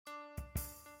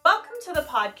to the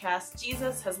podcast,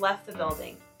 Jesus Has Left the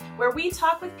Building, where we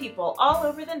talk with people all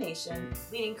over the nation,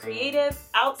 leading creative,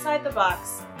 outside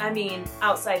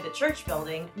the church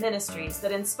building, ministries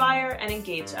that inspire and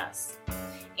engage us.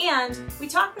 And we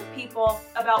talk with people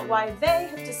about why they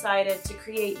have decided to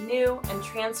create new and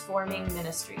transforming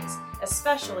ministries,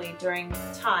 especially during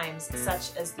times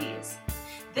such as these.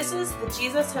 This is the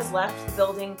Jesus Has Left the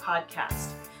Building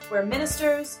podcast, where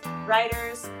ministers,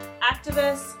 writers,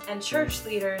 activists, and church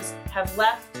leaders have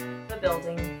left the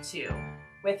building too,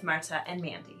 with Marta and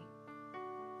Mandy.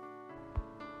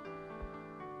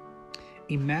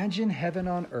 Imagine Heaven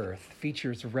on Earth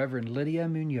features Reverend Lydia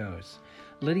Munoz.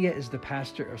 Lydia is the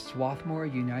pastor of Swarthmore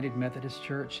United Methodist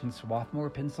Church in Swarthmore,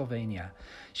 Pennsylvania.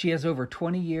 She has over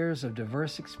 20 years of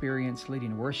diverse experience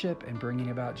leading worship and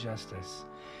bringing about justice.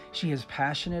 She is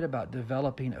passionate about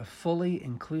developing a fully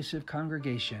inclusive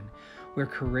congregation where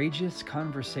courageous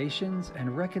conversations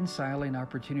and reconciling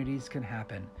opportunities can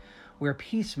happen, where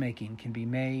peacemaking can be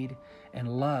made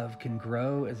and love can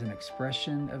grow as an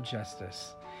expression of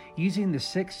justice. Using the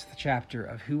 6th chapter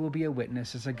of Who Will Be a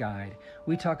Witness as a guide,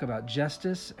 we talk about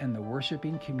justice and the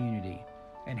worshiping community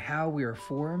and how we are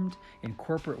formed in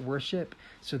corporate worship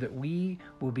so that we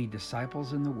will be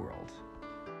disciples in the world.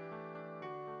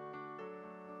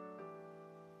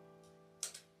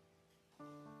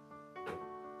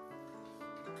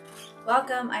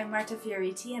 Welcome, I'm Marta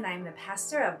Fioriti, and I'm the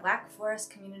pastor of Black Forest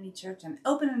Community Church, an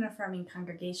open and affirming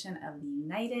congregation of the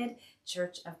United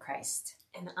Church of Christ.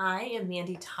 And I am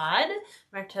Mandy Todd,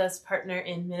 Marta's partner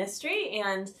in ministry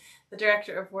and the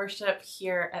director of worship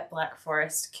here at Black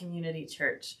Forest Community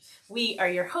Church. We are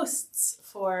your hosts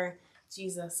for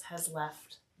Jesus Has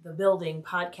Left the Building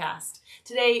podcast.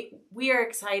 Today, we are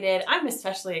excited. I'm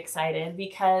especially excited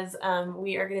because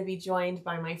we are going to be joined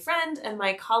by my friend and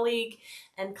my colleague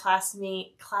and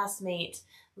classmate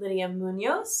Lydia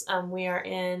Munoz. We are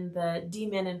in the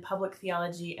D-Min in Public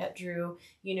Theology at Drew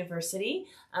University.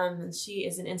 She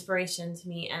is an inspiration to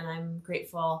me, and I'm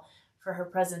grateful for her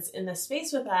presence in this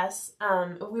space with us.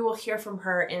 We will hear from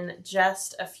her in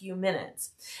just a few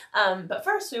minutes. But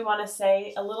first, we want to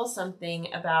say a little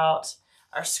something about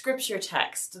our scripture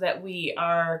text that we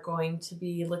are going to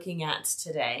be looking at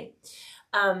today.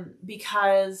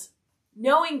 Because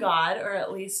knowing God, or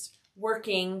at least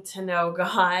working to know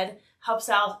God, helps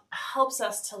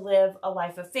us to live a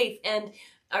life of faith. And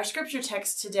our scripture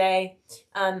text today,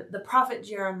 the prophet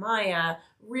Jeremiah,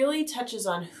 really touches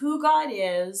on who God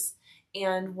is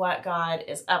and what God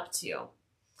is up to.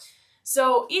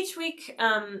 So each week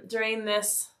during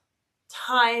this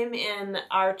time in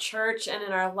our church and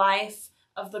in our life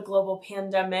of the global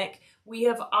pandemic, we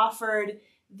have offered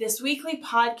this weekly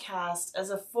podcast as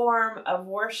a form of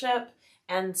worship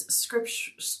and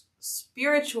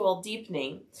spiritual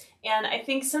deepening. And I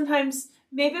think sometimes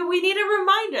maybe we need a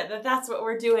reminder that that's what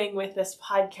we're doing with this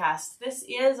podcast. This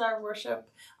is our worship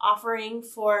offering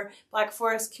for Black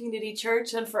Forest Community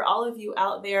Church and for all of you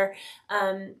out there.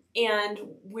 And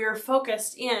we're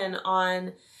focused in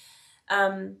on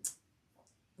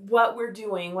what we're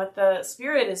doing, what the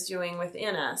Spirit is doing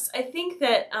within us. I think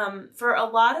that for a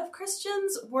lot of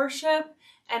Christians, worship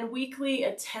and weekly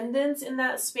attendance in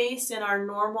that space in our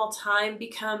normal time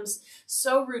becomes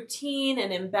so routine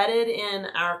and embedded in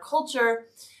our culture,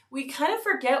 we kind of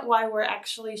forget why we're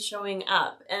actually showing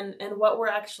up and what we're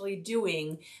actually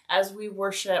doing as we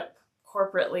worship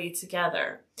corporately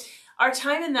together. Our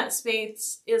time in that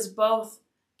space is both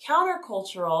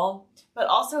countercultural, but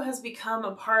also has become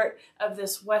a part of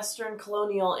this Western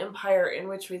colonial empire in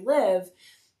which we live.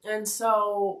 And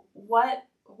so what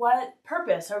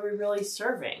purpose are we really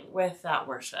serving with that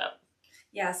worship?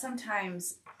 Yeah,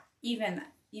 sometimes even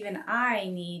I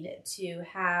need to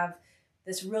have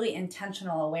this really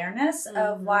intentional awareness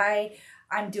of why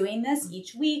I'm doing this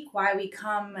each week, why we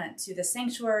come to the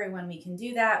sanctuary when we can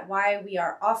do that, why we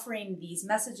are offering these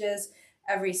messages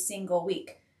every single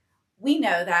week. We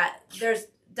know that there's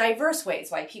diverse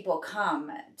ways why people come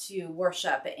to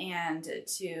worship and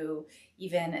to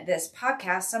even this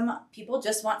podcast. Some people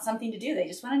just want something to do. They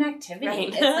just want an activity. Right.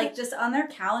 It's like just on their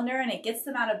calendar and it gets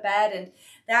them out of bed. And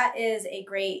that is a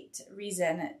great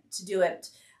reason to do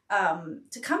it,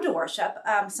 to come to worship.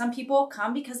 Some people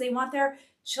come because they want their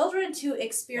children to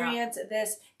experience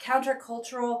this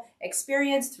countercultural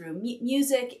experience through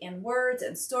music and words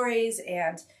and stories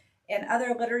and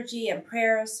other liturgy and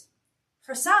prayers.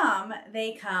 For some,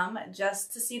 they come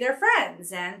just to see their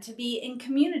friends and to be in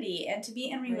community and to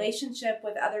be in relationship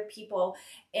with other people.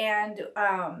 And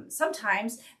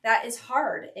sometimes that is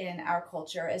hard in our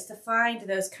culture, is to find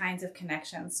those kinds of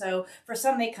connections. So for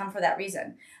some, they come for that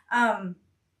reason.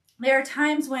 There are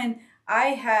times when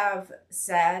I have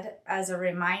said as a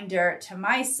reminder to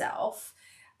myself,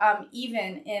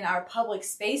 even in our public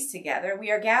space together,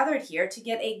 we are gathered here to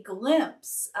get a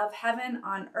glimpse of heaven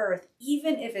on earth,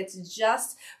 even if it's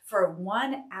just for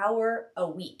 1 hour a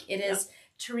week. It is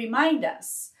to remind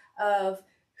us of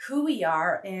who we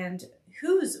are and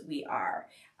whose we are,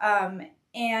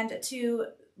 and to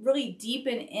really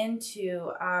deepen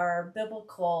into our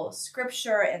biblical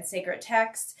scripture and sacred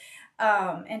text,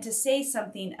 and to say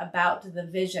something about the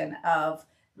vision of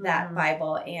that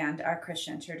Bible and our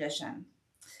Christian tradition.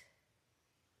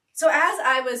 So as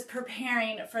I was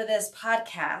preparing for this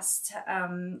podcast,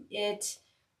 it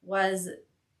was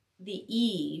the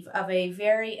eve of a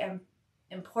very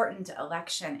important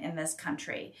election in this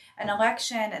country, an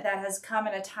election that has come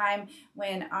at a time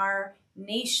when our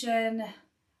nation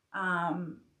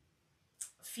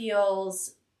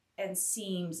feels and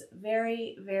seems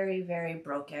very, very, very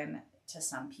broken to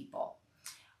some people.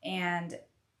 And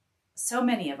so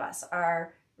many of us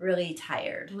are really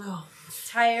tired.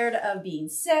 Tired of being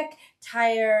sick,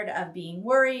 tired of being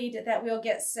worried that we'll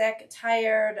get sick,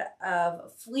 tired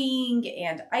of fleeing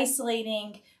and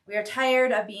isolating. We are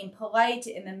tired of being polite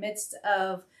in the midst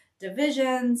of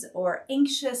divisions or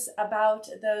anxious about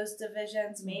those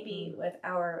divisions, maybe with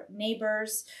our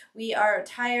neighbors. We are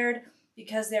tired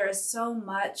because there is so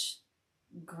much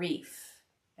grief,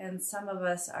 and some of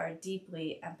us are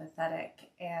deeply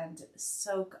empathetic and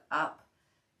soak up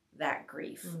that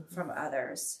grief from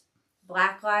others.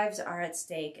 Black lives are at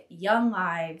stake. Young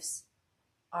lives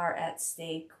are at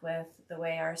stake with the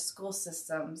way our school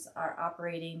systems are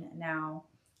operating now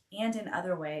and in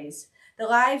other ways. The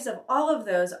lives of all of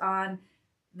those on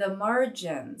the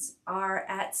margins are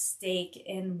at stake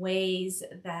in ways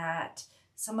that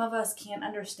some of us can't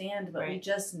understand, but we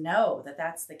just know that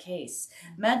that's the case.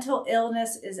 Mental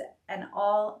illness is an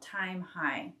all-time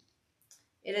high.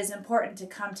 It is important to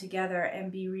come together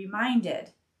and be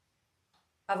reminded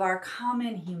of our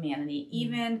common humanity,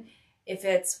 even if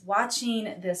it's watching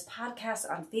this podcast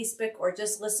on Facebook or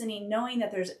just listening, knowing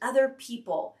that there's other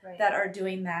people that are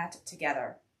doing that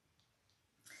together.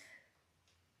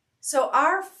 So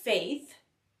our faith,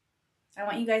 I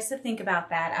want you guys to think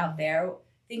about that out there.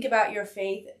 Think about your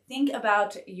faith. Think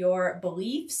about your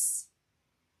beliefs,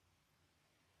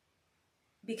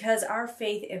 because our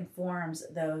faith informs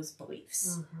those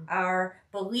beliefs. Our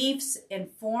beliefs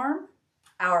inform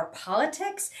our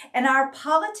politics, and our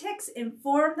politics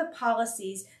inform the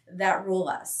policies that rule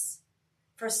us.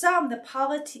 For some, the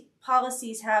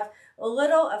policies have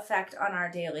little effect on our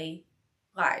daily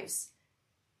lives.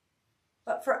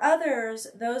 But for others,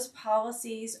 those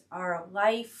policies are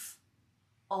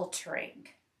life-altering.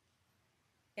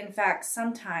 In fact,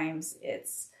 sometimes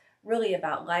it's really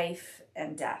about life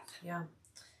and death.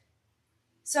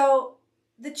 So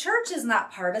the church is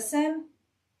not partisan,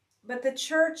 but the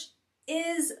church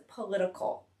is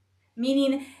political,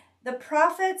 meaning the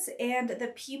prophets and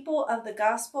the people of the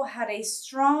gospel had a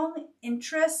strong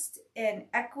interest in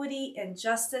equity and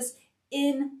justice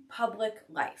in public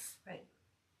life.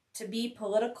 To be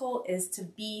political is to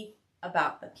be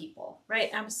about the people.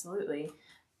 Absolutely.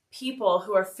 People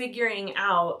who are figuring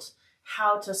out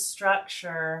how to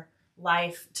structure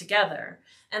life together.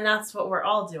 And that's what we're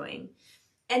all doing.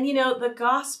 And, you know, the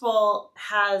gospel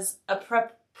has a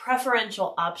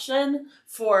preferential option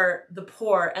for the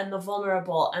poor and the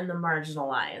vulnerable and the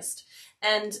marginalized.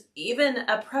 And even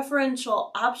a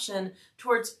preferential option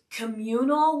towards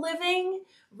communal living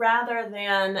rather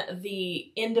than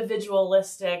the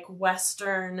individualistic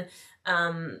Western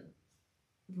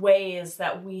ways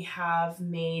that we have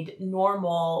made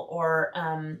normal or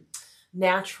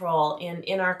natural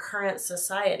in our current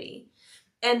society.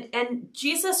 And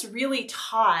Jesus really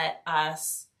taught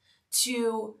us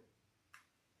to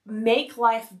make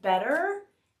life better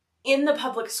in the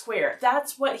public square.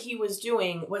 That's what he was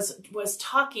doing, was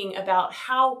talking about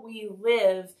how we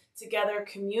live together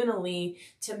communally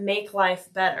to make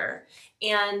life better.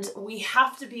 And we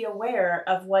have to be aware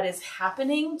of what is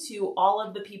happening to all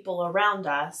of the people around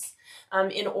us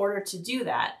in order to do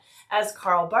that. As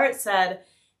Karl Barth said,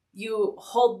 you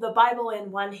hold the Bible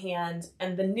in one hand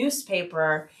and the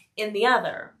newspaper in the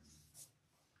other.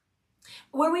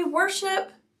 When we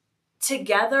worship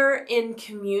together in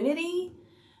community,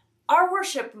 our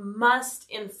worship must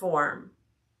inform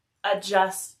a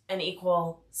just and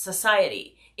equal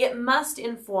society. It must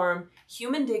inform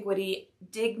human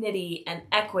dignity, and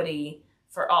equity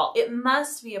for all. It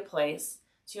must be a place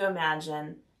to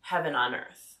imagine heaven on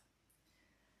earth.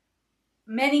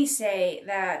 Many say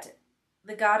that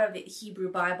the God of the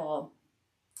Hebrew Bible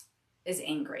is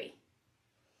angry.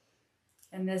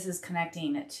 And this is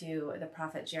connecting to the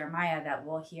prophet Jeremiah that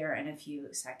we'll hear in a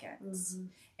few seconds. Mm-hmm.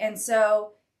 And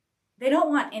so they don't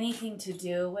want anything to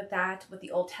do with that, with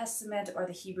the Old Testament or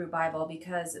the Hebrew Bible,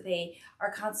 because they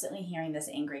are constantly hearing this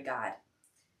angry God.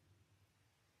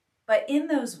 But in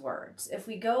those words, if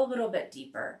we go a little bit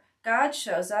deeper, God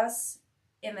shows us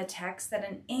in the text that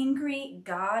an angry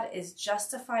God is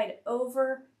justified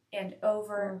over and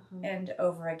over and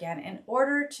over again in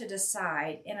order to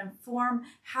decide and inform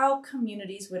how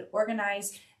communities would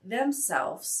organize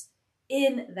themselves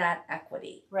in that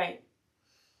equity. Right.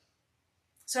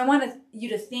 So I want you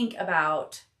to think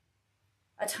about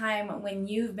a time when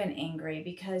you've been angry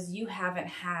because you haven't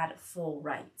had full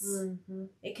rights. Mm-hmm.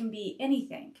 It can be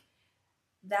anything.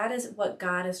 That is what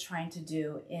God is trying to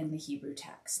do in the Hebrew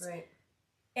text. Right.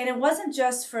 And it wasn't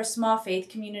just for small faith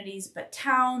communities, but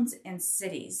towns and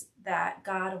cities that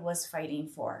God was fighting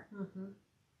for. Mm-hmm.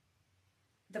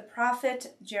 The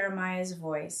prophet Jeremiah's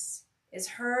voice is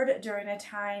heard during a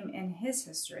time in his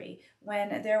history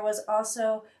when there was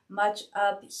also much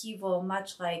upheaval,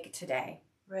 much like today.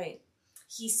 Right.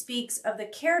 He speaks of the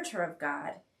character of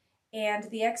God and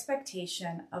the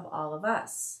expectation of all of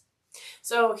us.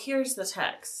 So here's the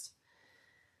text.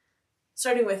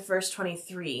 Starting with verse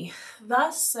 23,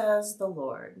 thus says the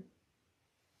Lord,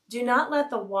 do not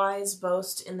let the wise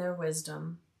boast in their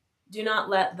wisdom. Do not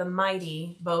let the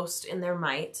mighty boast in their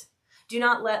might. Do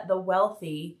not let the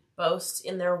wealthy boast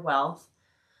in their wealth,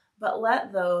 but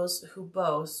let those who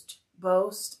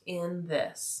boast in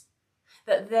this,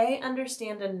 that they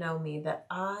understand and know me, that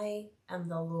I am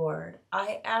the Lord.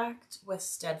 I act with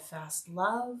steadfast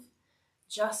love,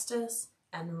 justice,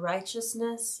 and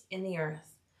righteousness in the earth.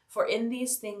 For in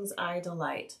these things I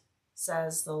delight,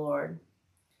 says the Lord.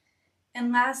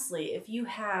 And lastly, if you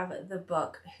have the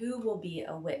book, Who Will Be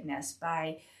a Witness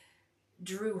by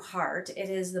Drew Hart, it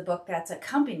is the book that's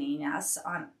accompanying us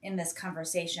in this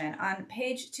conversation. On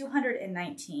page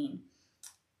 219,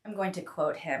 I'm going to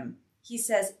quote him. He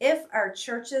says, if our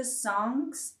church's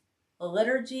songs,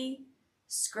 liturgy,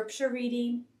 scripture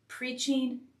reading,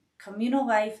 preaching, communal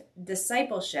life,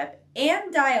 discipleship,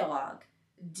 and dialogue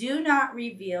do not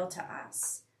reveal to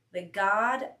us the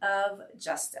God of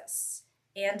justice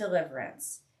and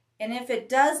deliverance, and if it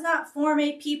does not form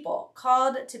a people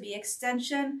called to be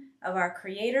extension of our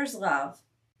Creator's love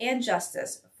and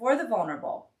justice for the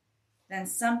vulnerable, then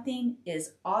something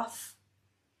is off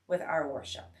with our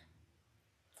worship.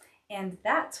 And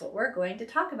that's what we're going to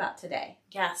talk about today.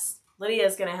 Yes, Lydia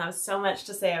is going to have so much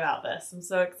to say about this. I'm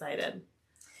so excited.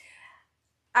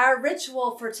 Our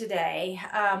ritual for today,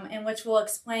 in which we'll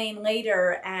explain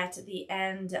later at the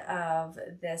end of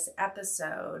this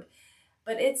episode,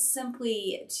 but it's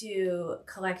simply to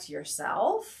collect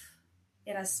yourself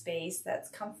in a space that's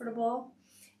comfortable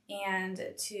and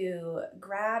to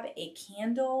grab a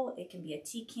candle. It can be a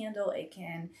tea candle. It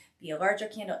can be a larger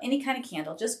candle, any kind of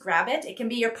candle. Just grab it. It can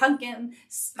be your pumpkin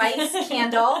spice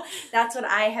candle. That's what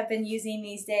I have been using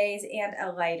these days, and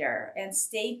a lighter. And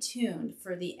stay tuned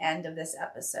for the end of this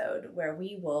episode where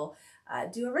we will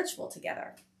do a ritual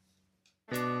together.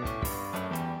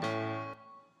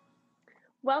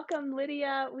 Welcome,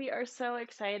 Lydia. We are so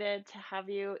excited to have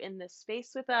you in this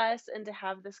space with us and to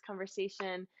have this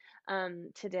conversation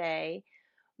today.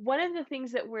 One of the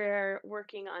things that we're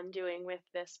working on doing with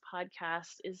this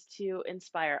podcast is to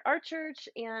inspire our church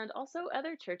and also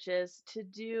other churches to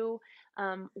do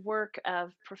work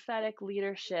of prophetic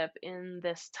leadership in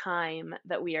this time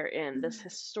that we are in, this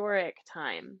historic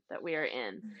time that we are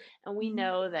in. And we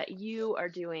know that you are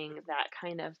doing that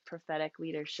kind of prophetic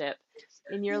leadership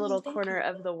in your little corner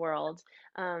of the world.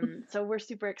 So we're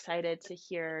super excited to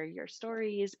hear your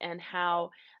stories and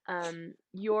how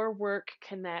your work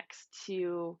connects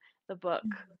to the book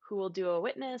Who Will Do a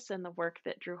Witness and the work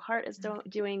that Drew Hart is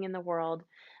doing in the world.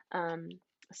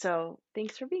 So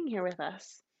thanks for being here with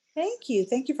us. Thank you.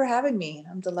 Thank you for having me.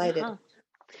 I'm delighted.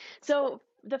 So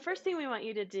the first thing we want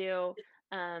you to do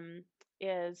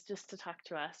is just to talk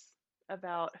to us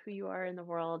about who you are in the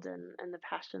world and the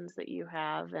passions that you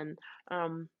have and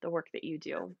the work that you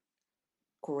do.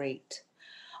 Great.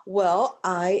 Well,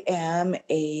 I am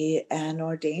an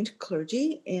ordained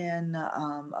clergy in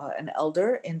an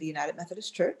elder in the United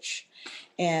Methodist Church,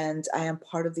 and I am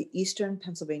part of the Eastern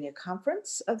Pennsylvania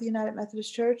Conference of the United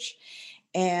Methodist Church.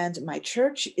 And my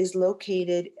church is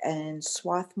located in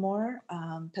Swarthmore,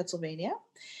 Pennsylvania,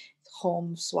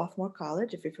 home Swarthmore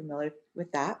College, if you're familiar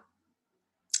with that.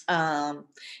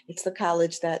 It's the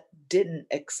college that didn't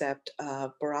accept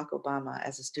Barack Obama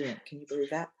as a student. Can you believe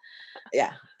that?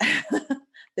 Yeah.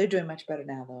 They're doing much better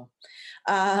now,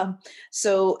 though.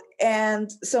 So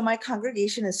my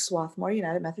congregation is Swarthmore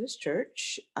United Methodist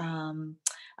Church.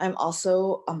 I'm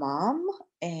also a mom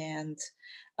and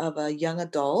of a young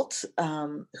adult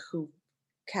who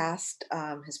cast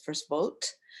his first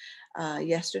vote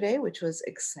yesterday, which was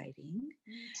exciting.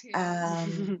 Me too.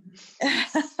 Um, I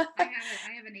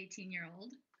have an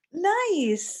 18-year-old.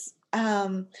 Nice.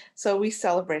 So we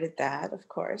celebrated that, of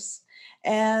course.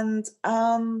 And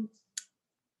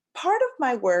part of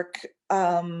my work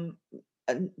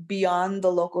beyond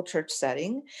the local church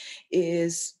setting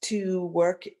is to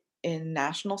work in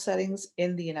national settings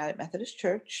in the United Methodist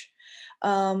Church,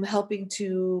 helping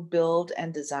to build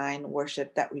and design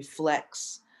worship that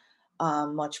reflects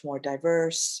much more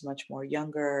diverse, much more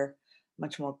younger,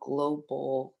 much more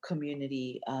global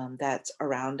community that's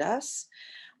around us.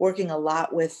 Working a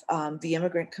lot with the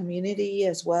immigrant community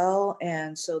as well.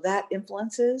 And so that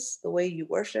influences the way you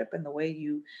worship and the way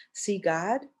you see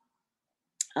God.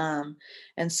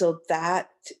 And so that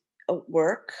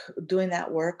work, doing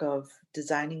that work of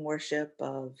designing worship,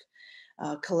 of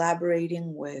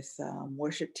collaborating with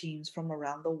worship teams from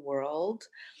around the world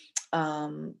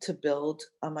to build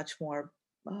a much more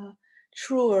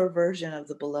truer version of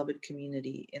the beloved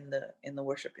community in the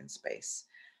worshiping space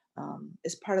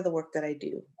is part of the work that I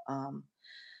do.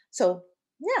 So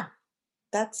yeah,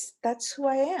 that's who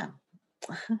I am.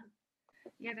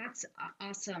 Yeah, that's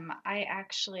awesome. I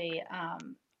actually,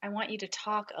 I want you to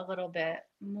talk a little bit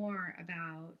more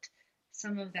about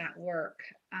some of that work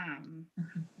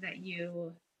that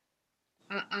you,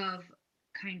 of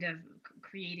kind of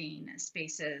creating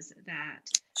spaces that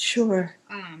Sure.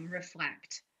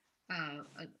 reflect a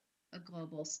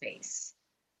global space.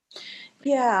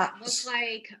 Yeah. What does that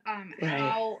look like? Right.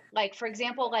 How, like, for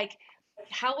example, like,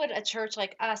 how would a church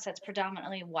like us that's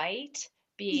predominantly white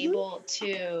be able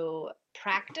to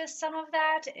practice some of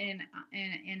that in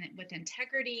with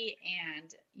integrity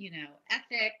and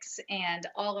ethics and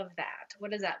all of that?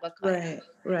 What does that look like?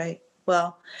 Right.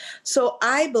 Well, so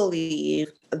I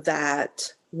believe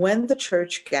that when the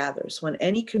church gathers, when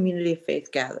any community of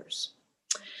faith gathers,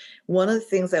 one of the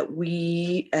things that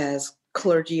we as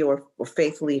clergy or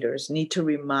faith leaders need to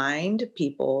remind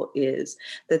people is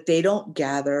that they don't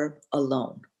gather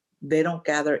alone. They don't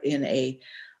gather in a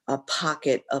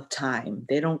pocket of time.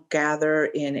 They don't gather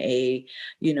in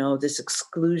this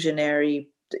exclusionary,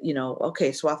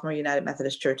 okay, Swarthmore United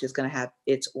Methodist Church is going to have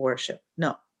its worship.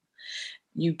 No,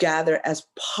 you gather as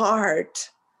part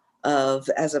of,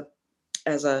 as a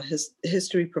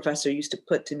history professor used to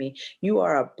put to me, you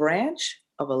are a branch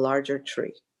of a larger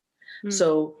tree.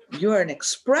 So you're an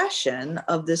expression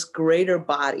of this greater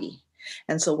body.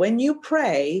 And so when you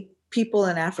pray, people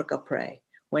in Africa pray.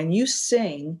 When you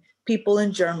sing, people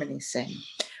in Germany sing.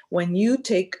 When you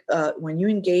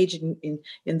engage in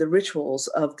the rituals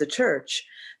of the church,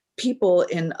 people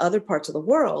in other parts of the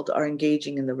world are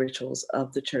engaging in the rituals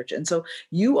of the church. And so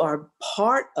you are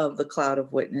part of the cloud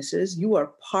of witnesses. You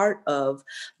are part of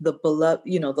the beloved,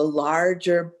 the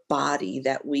larger body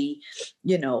that we,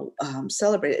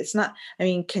 celebrate. It's not, I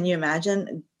mean, can you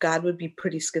imagine? God would be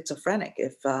pretty schizophrenic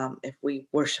if we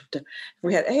worshiped, if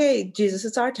we had, hey, Jesus,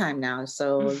 it's our time now,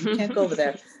 so you can't go over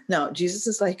there. No, Jesus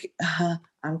is like,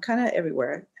 I'm kind of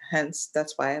everywhere. Hence,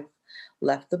 that's why I've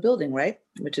left the building, right?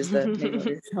 Which is the name of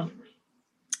your film.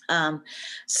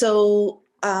 So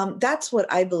that's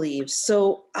what I believe.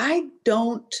 So I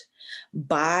don't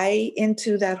buy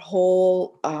into that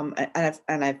whole, and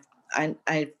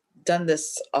I've done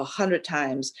this 100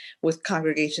 times with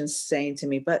congregations saying to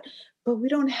me, but we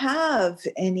don't have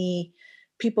any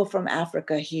people from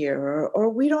Africa here, or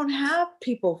we don't have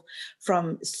people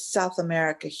from South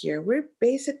America here. We're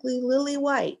basically lily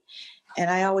white. And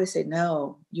I always say,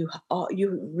 no, you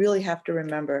really have to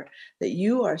remember that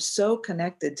you are so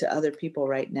connected to other people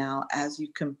right now as you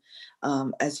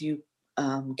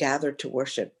gather to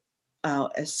worship.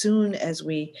 As soon as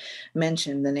we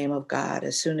mention the name of God,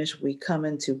 as soon as we come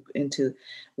into,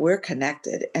 we're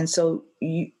connected. And so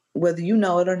whether you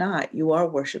know it or not, you are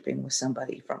worshiping with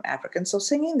somebody from Africa. And so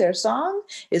singing their song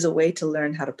is a way to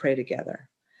learn how to pray together,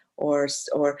 or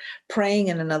praying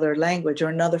in another language or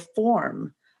another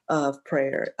form of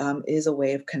prayer is a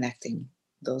way of connecting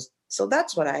those. So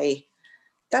that's what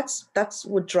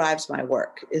drives my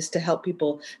work, is to help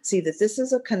people see that this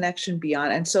is a connection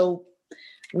beyond. And so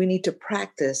we need to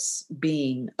practice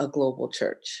being a global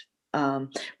church.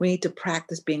 We need to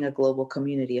practice being a global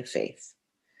community of faith.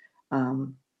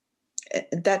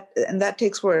 That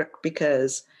takes work,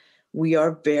 because we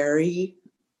are very,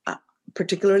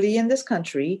 particularly in this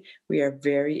country, we are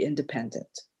very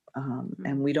independent.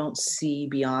 And we don't see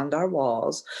beyond our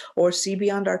walls, or see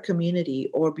beyond our community,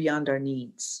 or beyond our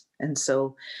needs. And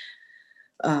so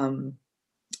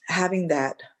having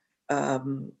that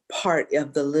part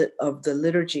of the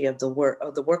liturgy of the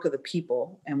work of the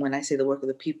people. And when I say the work of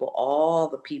the people, all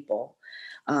the people,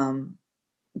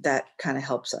 that kind of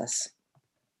helps us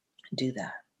do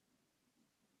that.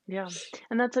 Yeah.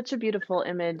 And that's such a beautiful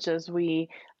image as we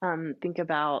think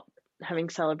about having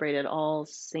celebrated All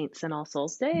Saints and All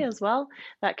Souls Day as well.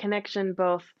 That connection,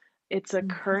 both it's a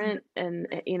current and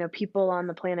people on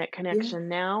the planet connection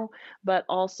now, but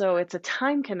also it's a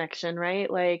time connection,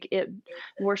 right? Like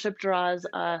worship draws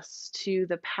us to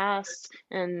the past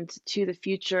and to the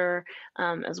future,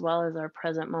 as well as our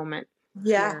present moment.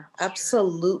 Yeah, here.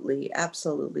 absolutely.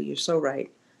 You're so right.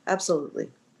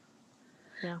 Absolutely.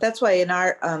 Yeah. That's why in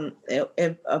our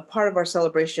a part of our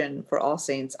celebration for All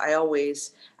Saints, I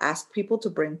always ask people to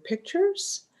bring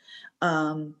pictures,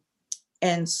 and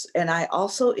I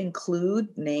also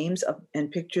include names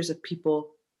and pictures of people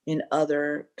in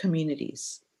other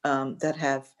communities,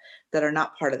 that are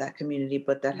not part of that community,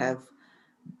 but that have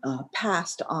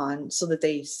passed on, so that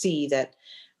they see that,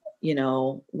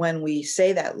 when we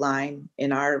say that line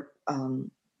in our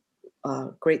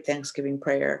great Thanksgiving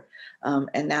prayer,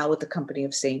 and now with the company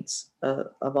of saints,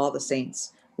 of all the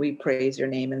saints, we praise your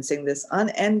name and sing this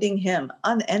unending hymn.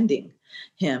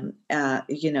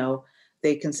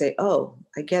 They can say, oh,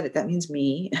 I get it. That means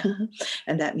me.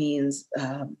 And that means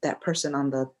that person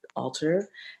on the altar.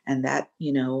 And that,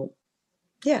 means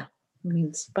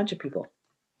a bunch of people.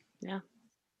 Yeah.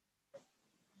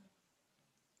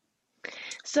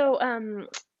 So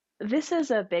this is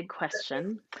a big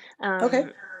question. Okay.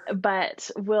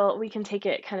 But we can take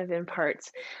it kind of in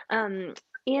parts.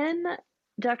 In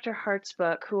Dr. Hart's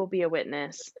book, Who Will Be a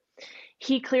Witness,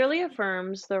 he clearly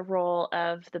affirms the role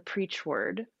of the preach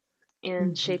word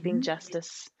in shaping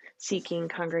justice-seeking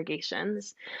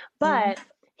congregations, but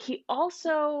he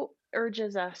also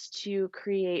urges us to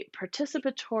create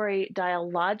participatory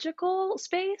dialogical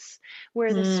space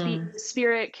where the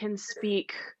Spirit can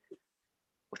speak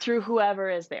through whoever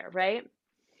is there, right?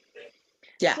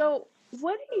 Yeah. So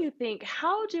what do you think?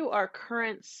 How do our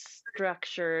current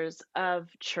structures of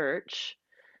church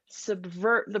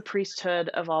subvert the priesthood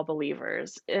of all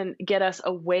believers and get us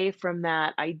away from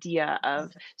that idea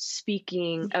of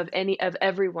speaking, of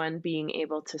everyone being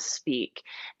able to speak?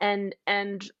 And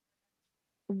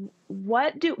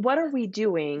what are we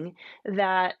doing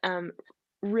that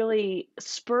really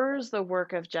spurs the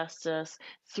work of justice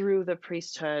through the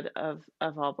priesthood of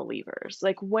all believers?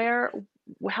 Like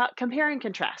how compare and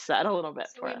contrast that a little bit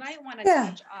So for we us. might want to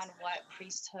touch on what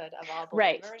priesthood of all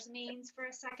believers means for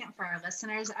a second for our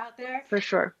listeners out there. For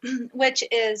sure. Which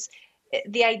is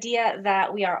the idea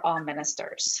that we are all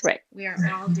ministers. Right. We are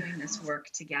all doing this work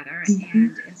together,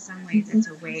 and in some ways it's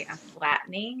a way of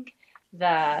flattening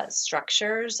the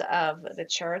structures of the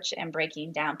church and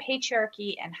breaking down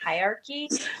patriarchy and hierarchy,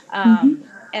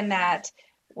 and that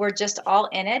we're just all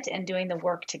in it and doing the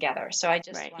work together. So I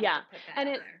just wanted to put that out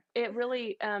there. It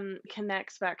really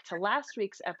connects back to last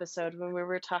week's episode when we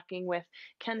were talking with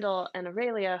Kendall and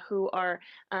Aurelia, who are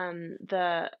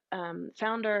the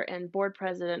founder and board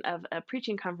president of a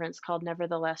preaching conference called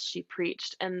Nevertheless She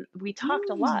Preached. And we talked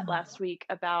a lot last week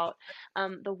about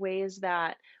the ways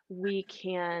that we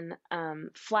can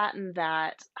flatten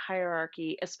that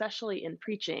hierarchy, especially in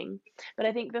preaching. But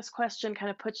I think this question kind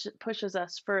of pushes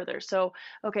us further. So,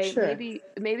 okay, Sure.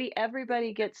 maybe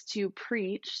everybody gets to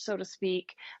preach, so to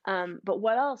speak, but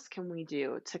what else can we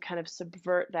do to kind of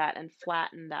subvert that and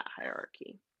flatten that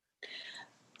hierarchy?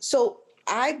 So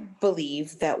I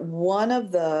believe that one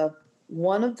of the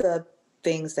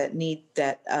things that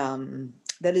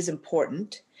is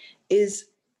important is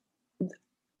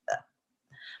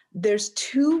there's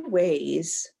two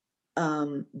ways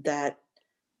that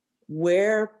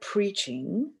where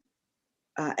preaching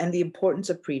and the importance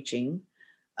of preaching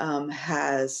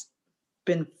has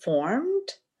been formed,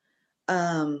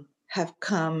 have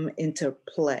come into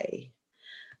play.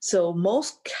 So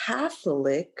most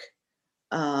Catholic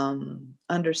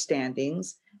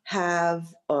understandings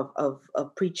of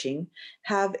preaching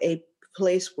have a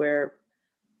place where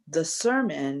the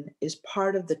sermon is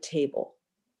part of the table.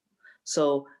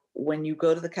 So when you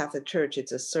go to the Catholic Church,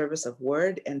 it's a service of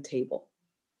word and table.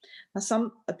 Now,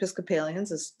 some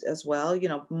Episcopalians as well,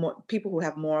 more, people who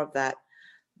have more of that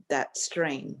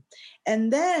strain,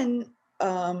 and then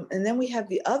we have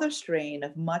the other strain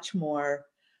of much more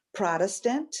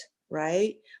Protestant,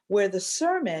 right, where the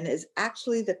sermon is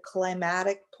actually the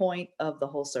climatic point of the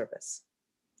whole service.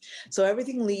 So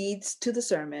everything leads to the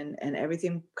sermon, and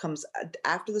everything comes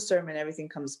after the sermon. Everything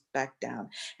comes back down.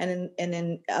 And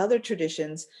in other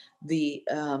traditions, the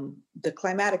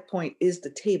climatic point is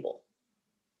the table,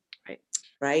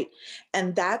 right?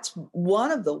 And that's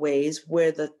one of the ways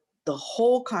where the the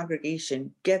whole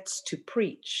congregation gets to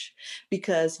preach,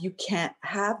 because you can't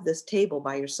have this table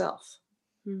by yourself,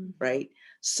 right?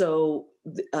 So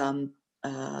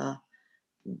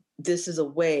this is a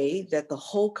way that the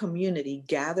whole community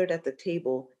gathered at the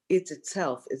table, it's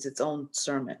its own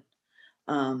sermon.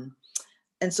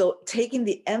 And so taking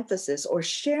the emphasis, or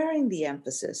sharing the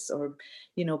emphasis, or,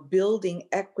 building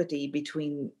equity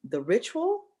between the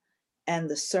ritual and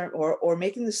the sermon, or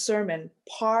making the sermon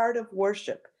part of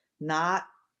worship, not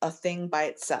a thing by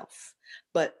itself,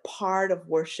 but part of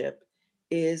worship,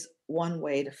 is one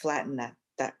way to flatten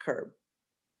that curve,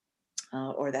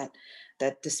 or that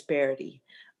disparity.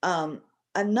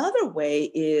 Another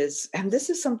way is, and this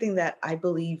is something that I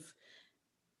believe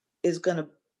is going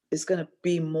to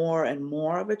be more and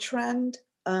more of a trend.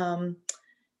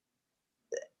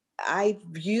 I've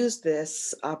used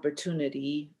this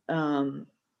opportunity, and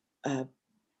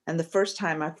the first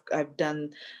time I've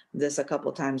done this a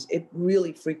couple of times, it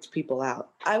really freaked people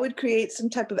out. I would create some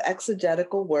type of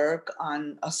exegetical work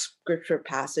on a scripture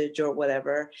passage or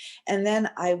whatever, and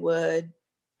then I would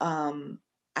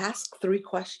ask 3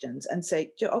 questions and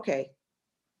say, okay,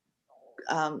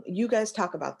 you guys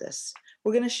talk about this.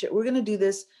 We're gonna do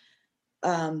this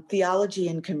theology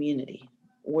and community,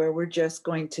 where we're just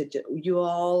going to, you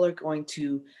all are going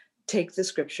to take the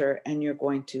scripture and you're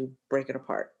going to break it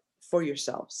apart for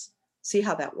yourselves. See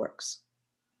how that works.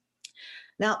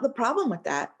 Now, the problem with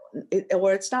that,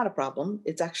 or it's not a problem,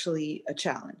 it's actually a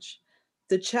challenge.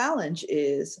 The challenge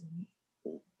is,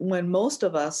 when most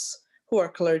of us who are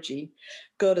clergy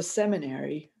go to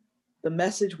seminary, the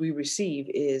message we receive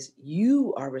is,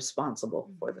 you are responsible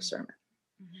for the sermon.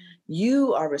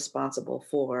 You are responsible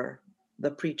for the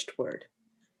preached word.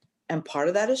 And part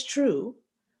of that is true,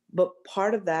 but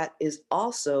part of that is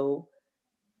also,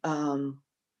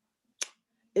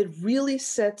 it really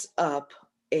sets up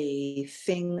a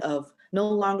thing of no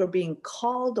longer being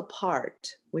called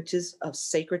apart, which is a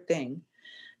sacred thing,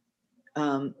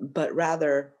 but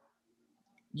rather,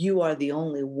 you are the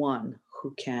only one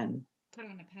who can put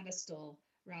on a pedestal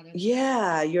rather than.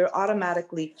 Yeah, you're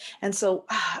automatically. And so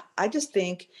I just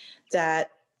think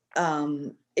that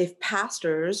if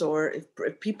pastors, or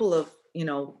if people of,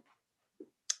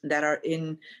 that are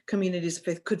in communities of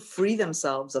faith, could free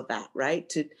themselves of that, right?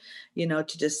 To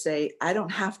just say, I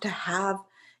don't have to have,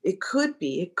 it could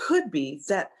be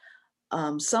that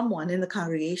someone in the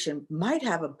congregation might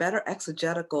have a better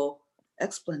exegetical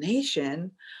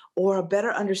explanation or a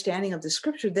better understanding of the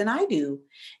scripture than I do.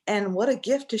 And what a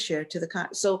gift to share to the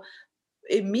so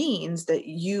it means that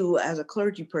you, as a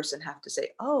clergy person, have to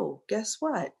say, oh, guess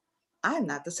what? I'm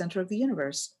not the center of the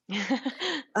universe.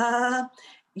 I'm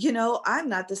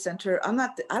not the center.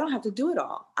 I don't have to do it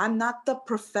all. I'm not the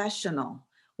professional,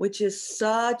 which is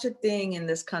such a thing in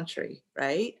this country,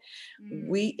 right?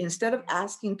 We, instead of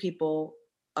asking people,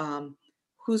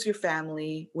 who's your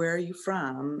family? Where are you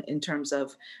from? In terms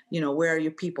of, where are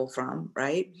your people from,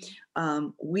 right?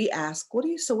 We ask, what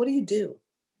do you do?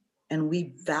 And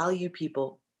we value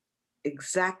people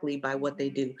exactly by what they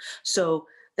do. So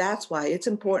that's why it's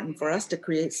important for us to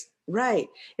create, right.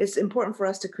 It's important for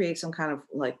us to create some kind of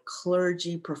like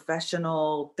clergy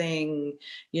professional thing,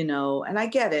 and I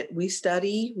get it. We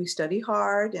study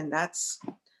hard, and that's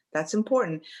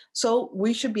important. So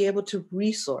we should be able to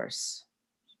resource.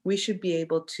 We should be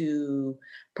able to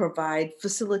provide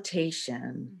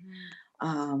facilitation.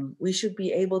 We should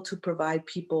be able to provide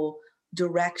people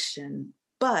direction,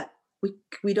 but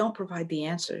we don't provide the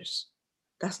answers.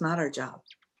 That's not our job.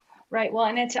 Right. Well,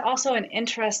 and it's also an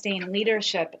interesting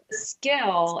leadership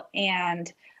skill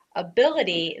and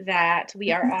ability that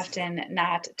we are often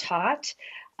not taught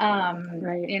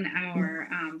in our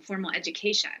formal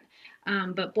education.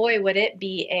 But boy, would it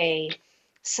be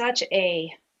such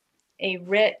a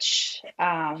rich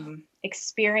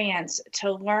experience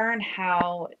to learn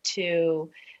how to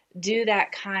do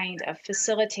that kind of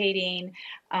facilitating,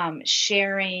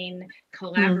 sharing,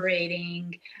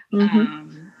 collaborating,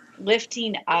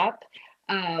 lifting up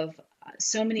of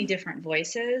so many different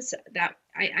voices, that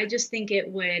I just think it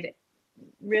would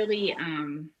really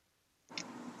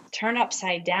turn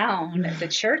upside down the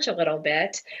church a little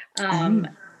bit,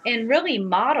 and really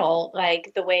model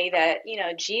like the way that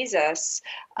Jesus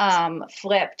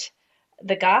flipped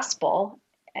the gospel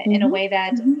in a way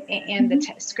that, and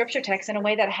the scripture text in a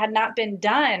way that had not been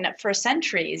done for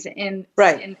centuries in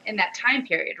that time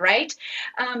period, right?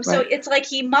 So it's like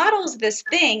he models this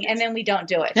thing, and then we don't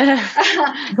do it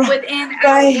within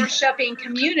our worshiping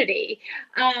community.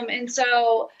 And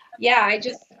so,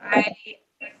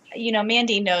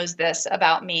 Mandy knows this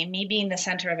about me. Me being the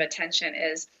center of attention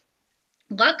is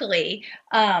luckily,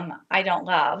 I don't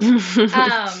love.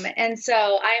 And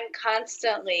so I'm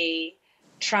constantly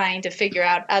trying to figure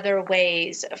out other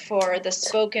ways for the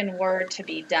spoken word to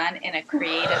be done in a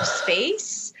creative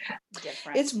space.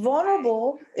 Different. It's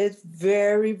vulnerable. It's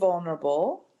very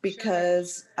vulnerable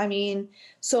because, I mean,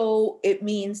 so it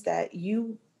means that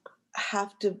you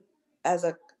have to, as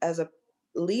a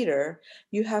leader,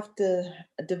 you have to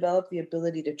develop the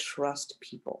ability to trust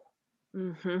people.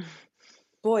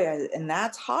 Boy, and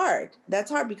that's hard. That's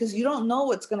hard because you don't know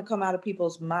what's going to come out of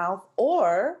people's mouth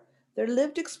or their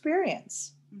lived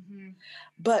experience.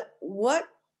 But what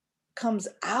comes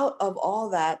out of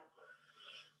all that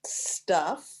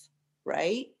stuff,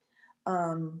 right,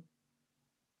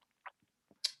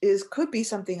 could be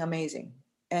something amazing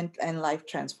and life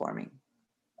transforming.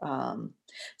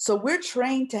 So we're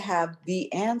trained to have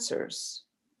the answers.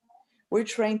 We're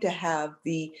trained to have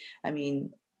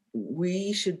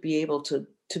we should be able to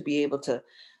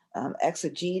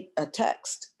exegete a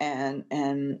text and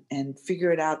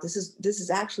figure it out. This is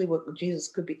actually what Jesus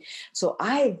could be. So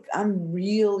I'm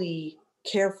really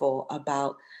careful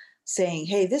about saying,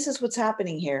 hey, this is what's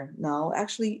happening here. No,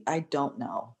 actually, I don't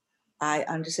know.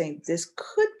 I'm just saying this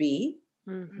could be.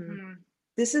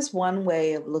 This is one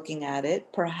way of looking at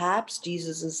it. Perhaps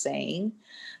Jesus is saying.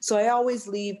 So I always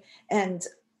leave, and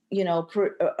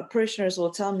parishioners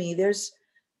will tell me there's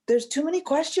too many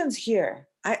questions here.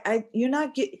 You're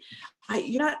not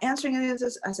answering any of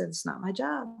this. I said, it's not my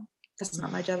job. That's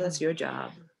not my job. That's your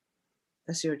job.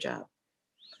 That's your job.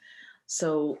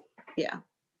 So yeah.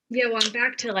 Well, I'm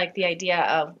back to like the idea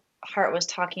of Hart was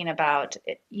talking about,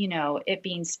 it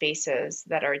being spaces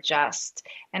that are just,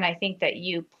 and I think that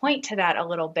you point to that a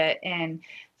little bit in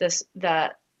this,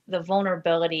 the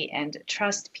vulnerability and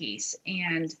trust piece,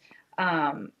 and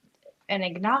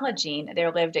acknowledging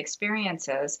their lived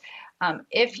experiences.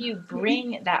 If you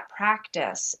bring that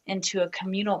practice into a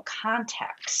communal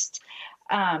context,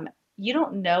 you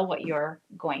don't know what you're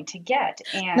going to get.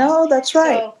 And no, that's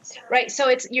right. So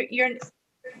it's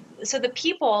so the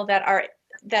people that are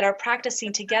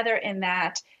practicing together in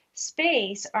that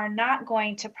space are not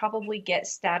going to probably get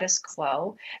status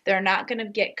quo. They're not going to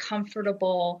get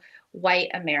comfortable white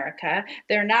America.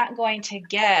 They're going to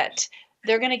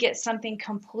get something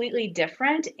completely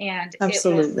different, and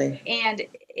absolutely,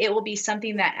 it will be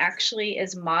something that actually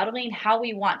is modeling how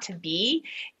we want to be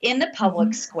in the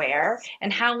public square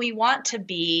and how we want to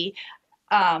be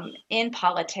in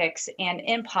politics and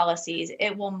in policies.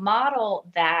 It will model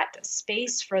that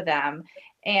space for them,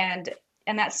 and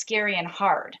that's scary and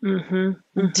hard to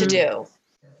do.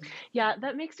 Yeah,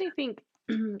 that makes me think,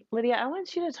 Lydia, I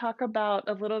want you to talk about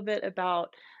a little bit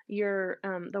about your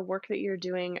the work that you're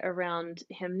doing around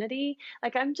hymnody.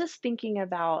 Like, I'm just thinking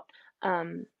about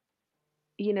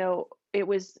it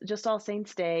was just All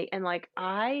Saints Day, and like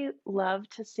I love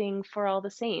to sing For All the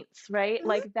Saints, right?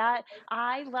 Like that,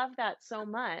 I love that so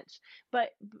much.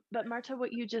 But Marta,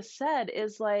 what you just said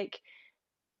is like,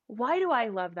 why do I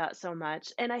love that so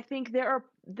much? And I think there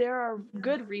are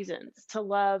good reasons to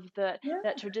love that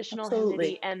traditional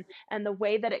hymnody and the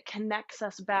way that it connects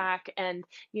us back. And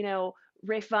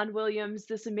Ralph Vaughan Williams,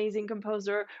 this amazing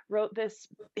composer, wrote this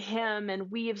hymn, and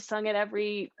we've sung it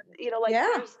every,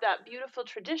 there's that beautiful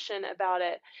tradition about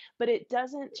it, but it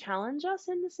doesn't challenge us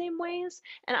in the same ways.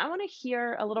 And I want to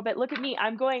hear a little bit. Look at me,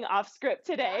 I'm going off script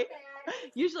today.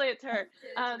 Usually it's her.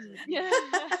 But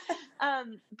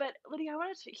Lydia, I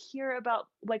wanted to hear about,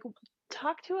 like,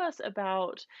 talk to us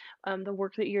about the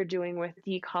work that you're doing with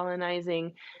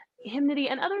decolonizing hymnody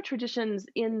and other traditions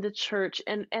in the church,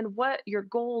 and what your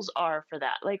goals are for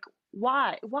that. Like,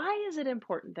 why is it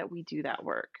important that we do that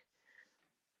work?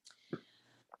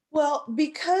 Well,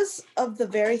 because of the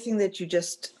very thing that you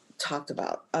just talked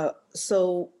about.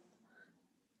 So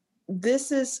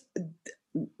this is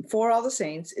For All the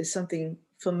Saints is something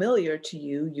familiar to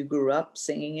you. You grew up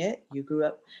singing it. You grew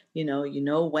up, you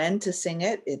know when to sing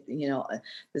it.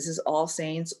 This is All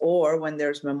Saints, or when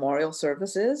there's memorial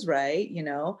services, right?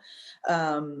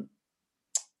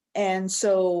 And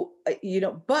so,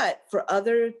 but for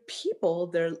other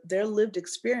people, their lived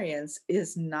experience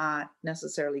is not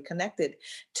necessarily connected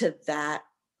to that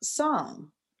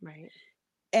song. Right.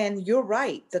 And you're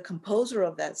right. The composer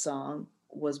of that song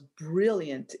was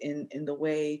brilliant in the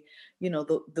way,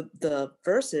 the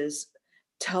verses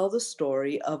tell the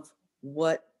story of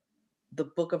what the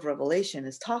book of Revelation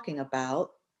is talking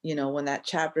about. When that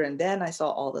chapter, and then I saw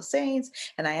all the saints,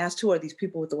 and I asked, who are these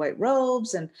people with the white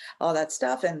robes and all that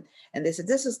stuff? And they said,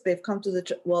 they've come to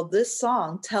the, well, this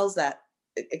song tells that,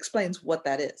 it explains what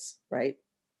that is, right?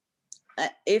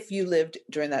 If you lived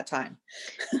during that time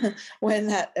when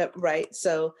that, right.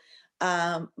 So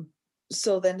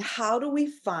so then how do we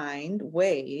find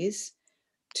ways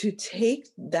to take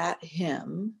that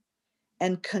hymn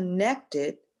and connect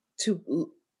it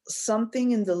to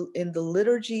something in the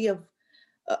liturgy of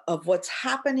what's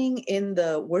happening in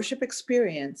the worship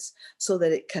experience, so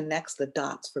that it connects the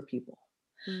dots for people?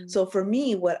 So for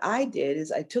me, what I did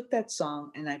is I took that song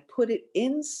and I put it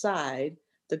inside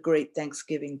the Great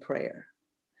Thanksgiving Prayer.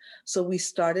 So we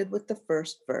started with the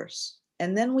first verse,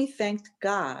 and then we thanked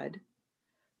God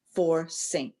for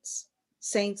saints.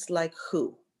 Saints like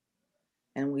who?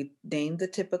 And we named the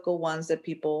typical ones that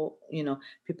people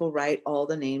write all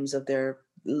the names of their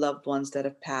loved ones that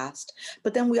have passed.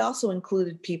 But then we also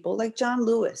included people like John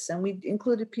Lewis, and we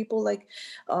included people like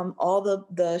all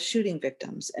the shooting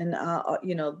victims, and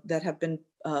that have been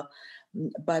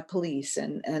by police,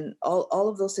 and all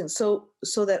of those things. So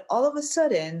that all of a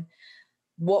sudden,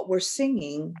 what we're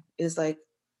singing is like,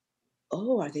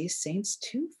 oh, are they saints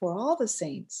too? For all the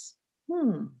saints,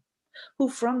 who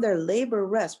from their labor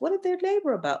rest. What did they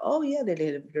labor about? Oh yeah, they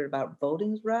labored about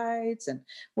voting rights and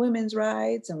women's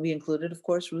rights, and we included, of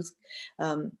course, Ruth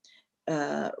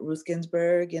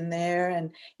Ginsburg in there,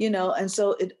 and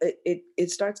so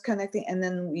it starts connecting, and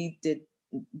then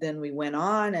we went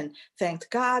on and thanked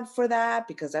God for that,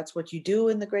 because that's what you do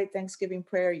in the Great Thanksgiving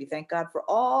Prayer. You thank God for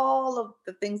all of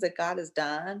the things that God has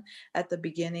done at the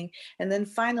beginning, and then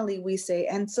finally we say,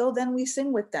 and so then we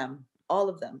sing with them, all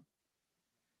of them.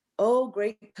 Oh,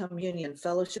 great communion,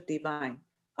 fellowship divine.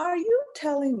 Are you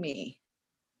telling me,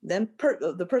 then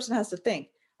the person has to think,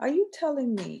 are you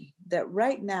telling me that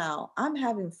right now I'm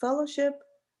having fellowship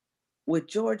with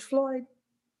George Floyd?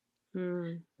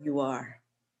 You are.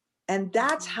 And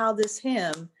that's how this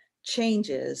hymn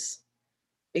changes.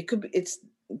 It's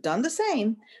done the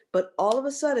same, but all of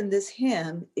a sudden this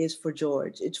hymn is for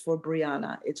George, it's for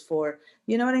Breonna, it's for,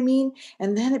 you know what I mean?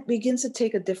 And then it begins to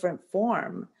take a different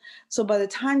form. So by the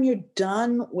time you're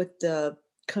done with the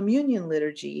communion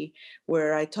liturgy,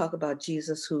 where I talk about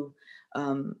Jesus, who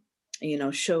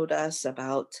showed us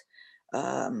about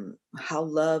how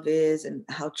love is, and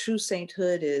how true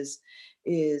sainthood is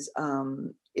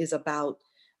about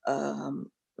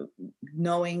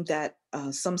knowing that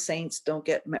some saints don't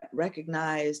get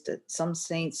recognized, that some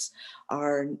saints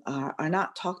are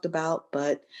not talked about,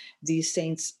 but these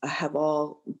saints have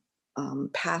all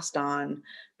passed on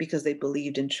because they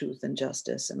believed in truth and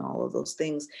justice and all of those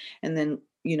things. And then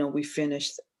we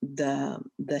finished the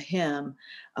hymn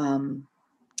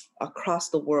across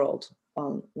the world.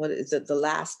 What is it? The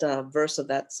last verse of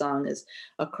that song is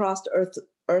across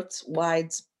earth's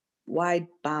wide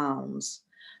bounds.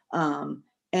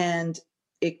 And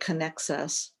it connects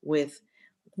us with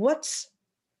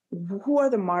who are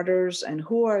the martyrs, and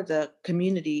who are the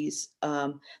communities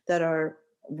that are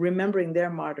remembering their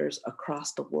martyrs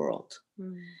across the world.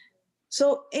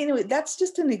 So anyway, that's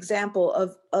just an example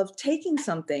of taking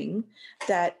something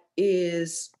that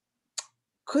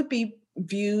could be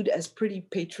viewed as pretty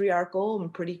patriarchal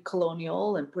and pretty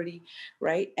colonial and pretty,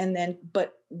 right? And then,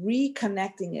 but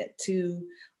reconnecting it to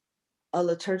a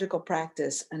liturgical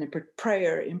practice and a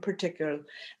prayer in particular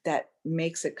that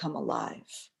makes it come alive.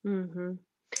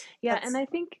 Yeah, and I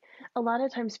think a lot of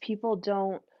times people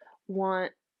don't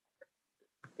want,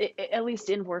 at least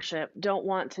in worship, don't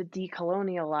want to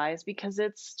decolonialize because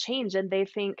it's changed, and they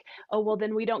think, oh, well,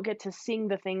 then we don't get to sing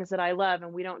the things that I love,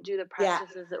 and we don't do the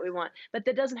practices that we want. But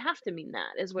that doesn't have to mean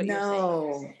that, is what you're saying.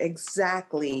 No,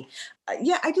 exactly.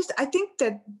 I think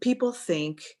that people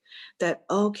think that,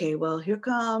 okay, well, here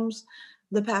comes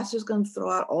the pastor's going to throw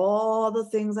out all the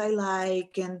things I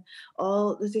like and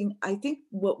all the things. I think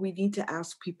what we need to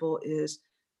ask people is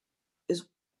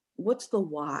what's the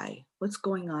why? What's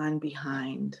going on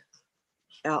behind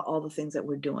all the things that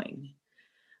we're doing?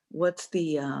 What's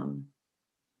the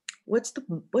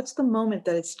moment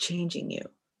that it's changing you?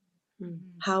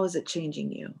 How is it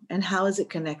changing you? And how is it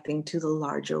connecting to the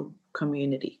larger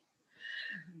community?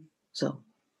 So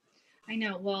I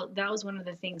know. Well, that was one of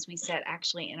the things we said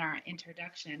actually in our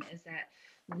introduction, is that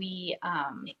we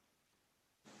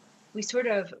sort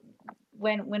of,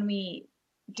 when we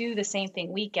do the same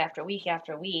thing week after week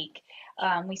after week,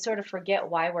 we sort of forget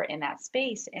why we're in that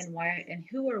space, and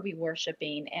who are we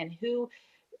worshiping, and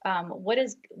what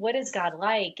is God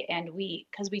like, and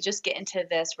because we just get into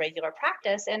this regular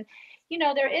practice, and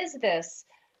there is this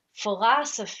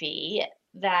philosophy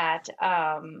that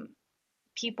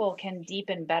people can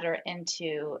deepen better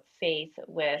into faith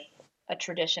with a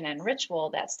tradition and ritual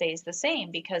that stays the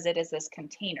same because it is this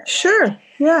container. Sure. Right?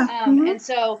 Yeah. And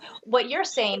so what you're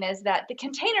saying is that the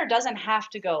container doesn't have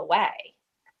to go away,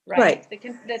 right? Right.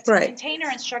 The Right. container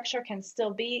and structure can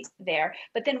still be there,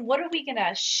 but then what are we going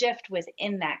to shift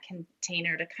within that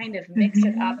container to kind of mix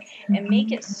it up and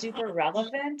make it super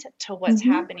relevant to what's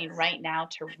Mm-hmm. happening right now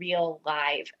to real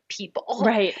live people?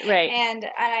 Right, right, And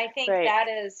I think right.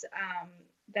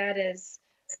 that is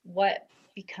what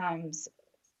becomes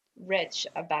rich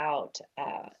about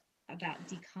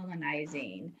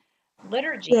decolonizing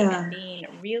liturgy and Yeah. being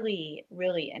really,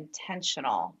 really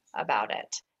intentional about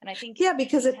it. And I think Yeah,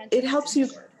 because it intentional helps is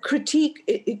the you word. critique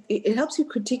it helps you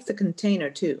critique the container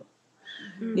too.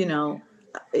 You Mhm. know,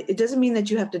 it doesn't mean that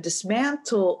you have to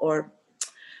dismantle or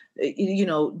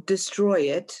destroy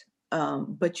it,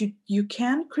 but you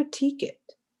can critique it,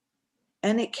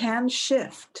 and it can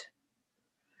shift,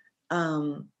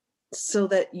 um, so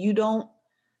that you don't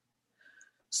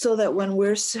so that when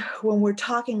we're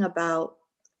talking about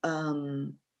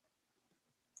um,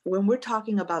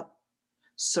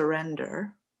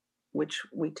 surrender, which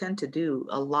we tend to do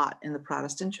a lot in the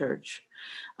Protestant church,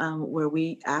 where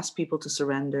we ask people to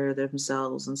surrender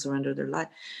themselves and surrender their life.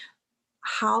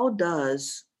 How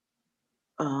does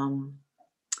um,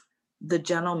 the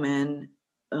gentleman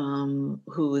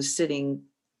who is sitting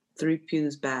 3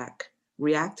 pews back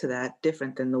react to that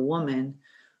different than the woman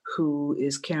who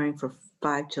is caring for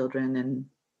 5 children and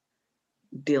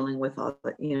dealing with all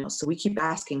that? So we keep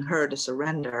asking her to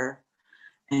surrender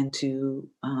and to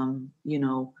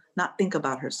not think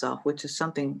about herself, which is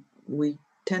something we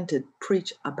tend to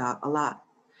preach about a lot.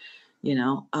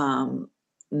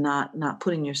 Not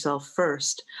putting yourself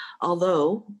first,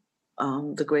 although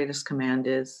the greatest command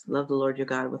is love the Lord your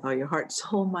God with all your heart,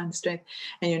 soul, mind, strength,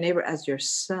 and your neighbor as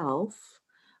yourself.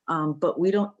 But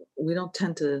we don't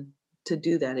tend to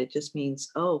do that. It just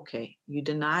means, oh, okay, you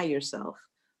deny yourself,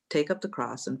 take up the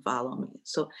cross and follow me.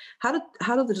 So how do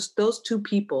those two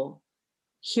people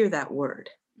hear that word?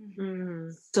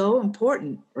 Mhm. So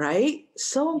important, right?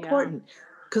 So Yeah. important.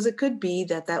 Because it could be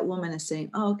that woman is saying,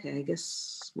 oh, okay, I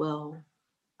guess, well,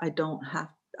 I don't have,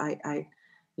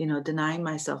 denying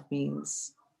myself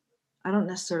means I don't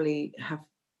necessarily have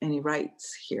any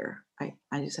rights here. I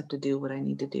just have to do what I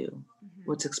need to do,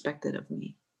 what's expected of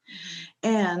me.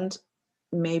 And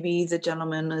maybe the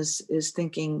gentleman is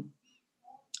thinking,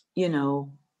 you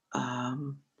know,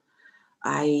 um,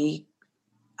 I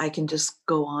I can just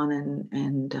go on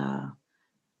and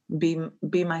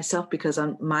be myself because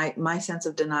my sense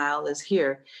of denial is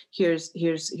here. Here's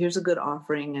a good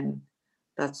offering, and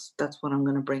that's what I'm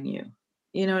going to bring you.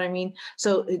 You know what I mean?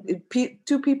 So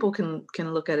two people can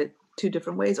look at it two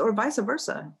different ways, or vice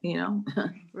versa.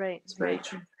 Right. It's very Right.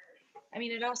 true. I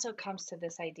mean, it also comes to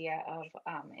this idea of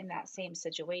in that same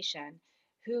situation,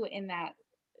 who in that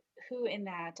who in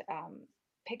that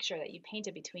picture that you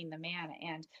painted between the man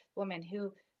and woman,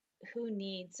 who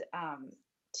needs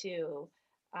to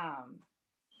um,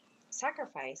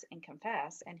 sacrifice and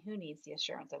confess, and who needs the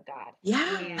assurance of God,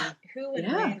 Yeah, and who and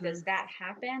yeah, when does that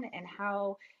happen, and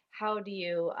how do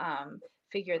you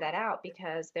figure that out?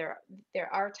 Because there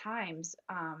are times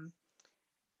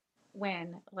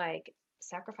when like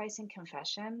sacrifice and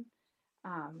confession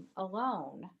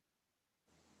alone,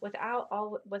 without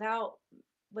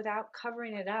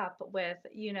covering it up with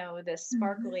this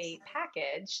sparkly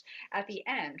package at the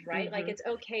end, right? Like Mhm. it's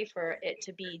okay for it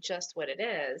to be just what it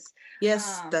is.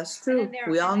 yes, that's And then true. there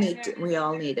We and all then need there we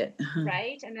all need it.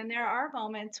 right, and then there are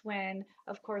moments when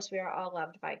of course we are all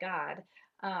loved by God,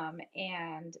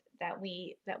 and that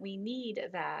we need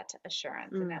that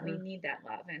assurance and that we Mhm. need that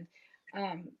love. And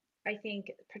um, I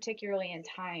think particularly in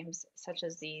times such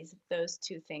as these, those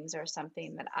two things are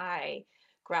something that I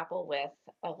grapple with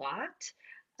a lot.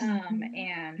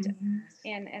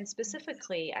 And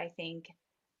specifically, I think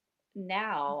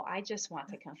now I just want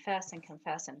to confess and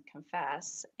confess and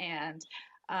confess, and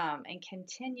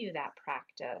continue that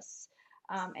practice,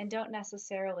 and don't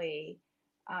necessarily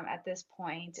at this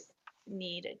point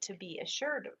need to be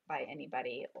assured by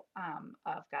anybody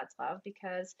of God's love,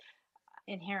 because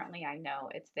inherently I know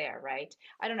it's there, right?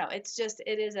 I don't know. It's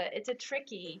a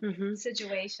tricky Mhm.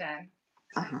 situation.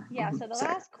 Yeah, so the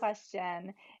Sorry. last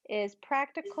question is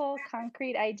practical,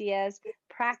 concrete ideas,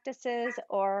 practices,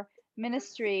 or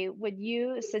ministry would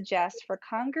you suggest for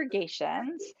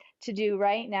congregations to do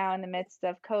right now in the midst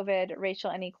of COVID,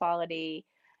 racial inequality,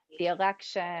 the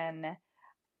election,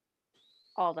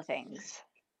 all the things?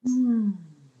 Hmm.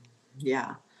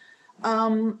 Yeah.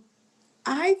 Um,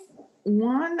 I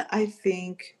I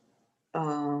think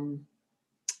um,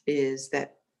 is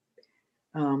that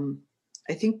um,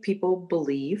 I think people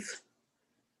believe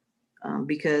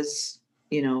because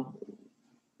you know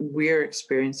we're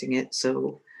experiencing it,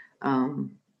 so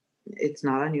um, it's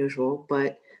not unusual.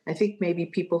 But I think maybe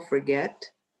people forget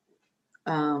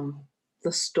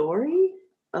the story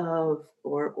of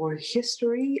or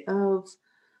history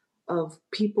of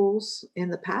peoples in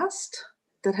the past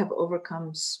that have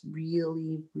overcome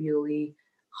really, really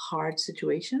hard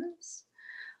situations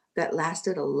that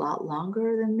lasted a lot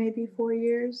longer than maybe 4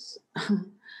 years.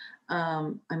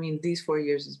 I mean, these 4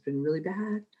 years has been really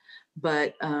bad,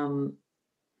 but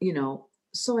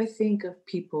so I think of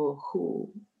people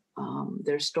who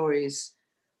their stories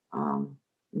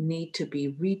need to be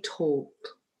retold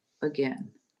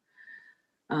again,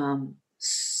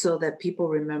 so that people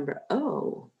remember,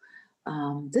 oh,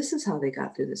 this is how they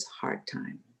got through this hard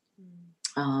time.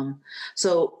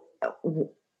 So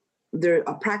there,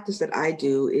 a practice that I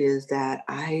do is that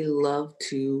I love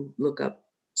to look up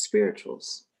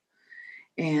spirituals,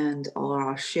 or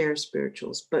I'll share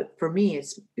spirituals. But for me,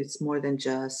 it's more than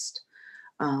just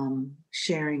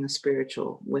sharing a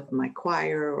spiritual with my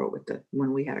choir, or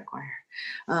when we had a choir,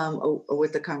 or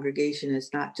with the congregation.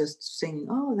 It's not just singing,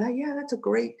 oh, that's a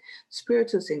great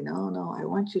spiritual thing. No, I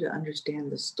want you to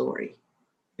understand the story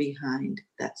behind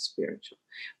that spiritual,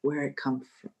 where it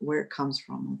comes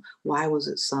from, why was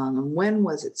it sung, and when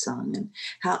was it sung, and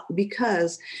how.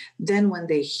 Because then when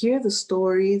they hear the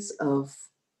stories of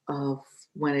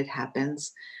when it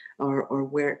happens, or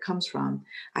where it comes from,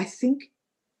 I think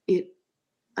it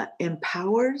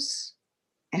empowers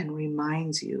and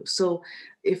reminds you. So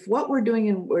if what we're doing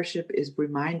in worship is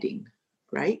reminding,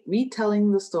 right?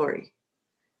 Retelling the story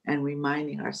and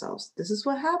reminding ourselves, this is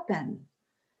what happened,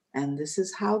 and this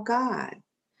is how God,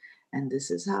 and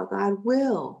this is how God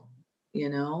will,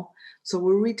 So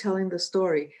we're retelling the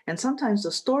story. And sometimes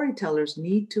the storytellers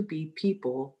need to be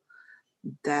people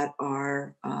that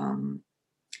are,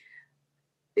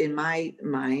 in my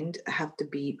mind, have to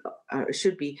be,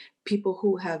 should be people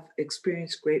who have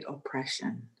experienced great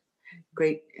oppression,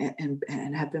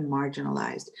 and have been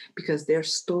marginalized, because their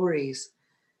stories,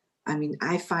 I mean,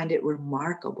 I find it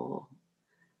remarkable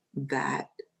that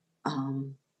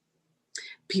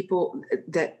people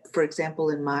that, for example,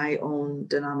 in my own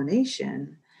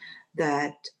denomination,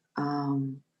 that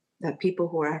that people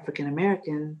who are African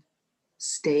American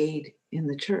stayed in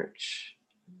the church.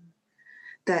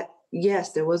 That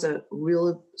yes, there was a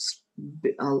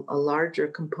larger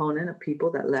component of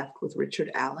people that left with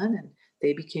Richard Allen, and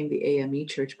they became the AME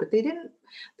Church, but they didn't.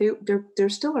 They're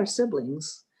still our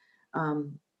siblings.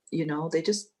 They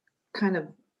just kind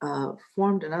of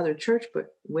formed another church,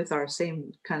 but with our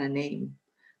same kind of name.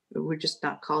 We're just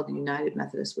not called the United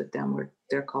Methodist with them.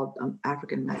 They're called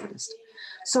African Methodist.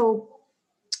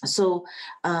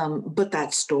 But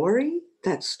that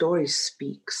story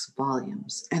speaks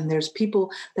volumes. And there's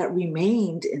people that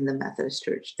remained in the Methodist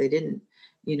Church. They didn't,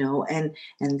 and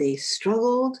they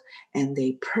struggled, and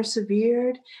they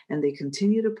persevered, and they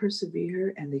continue to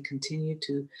persevere, and they continue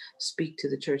to speak to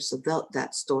the church. So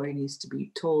that story needs to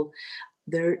be told.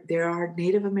 There are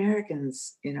Native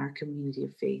Americans in our community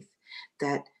of faith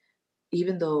that,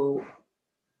 even though,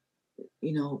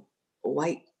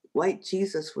 white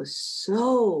Jesus was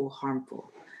so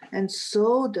harmful and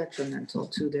so detrimental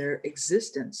to their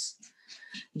existence,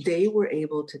 they were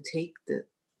able to take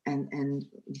and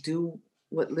do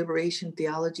what liberation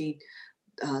theology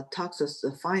talks us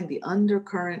to find the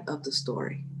undercurrent of the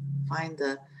story, find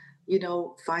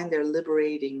their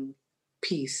liberating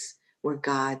piece where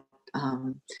God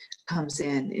comes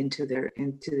into their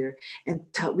and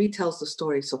retells the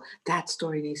story. So that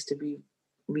story needs to be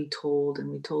retold and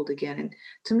retold again. And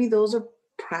to me, those are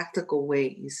practical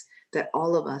ways that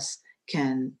all of us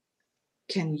can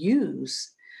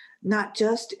use, not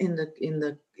just in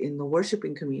the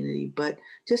worshiping community, but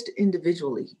just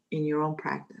individually in your own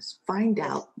practice. Find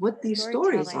out what these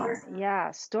stories are.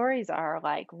 Yeah, stories are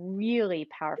like really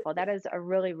powerful. That is a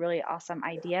really, really awesome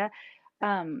idea.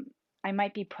 I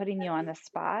might be putting you on the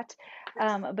spot,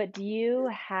 but do you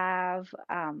have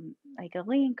like a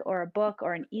link or a book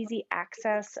or an easy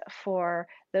access for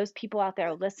those people out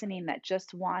there listening that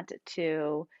just want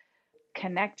to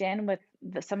connect in with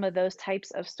some of those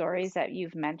types of stories that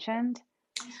you've mentioned?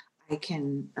 I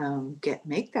can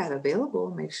make that available.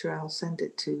 Make sure I'll send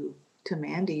it to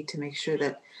Mandy to make sure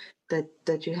that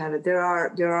you have it. There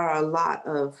are a lot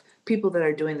of people that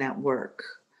are doing that work.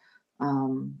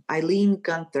 Eileen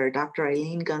Gunther, Dr.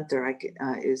 Eileen Gunther,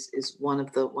 is one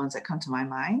of the ones that come to my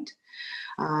mind.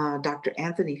 Dr.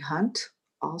 Anthony Hunt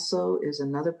also is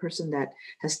another person that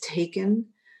has taken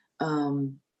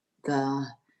the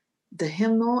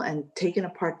hymnal and taken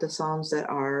apart the songs that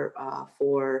are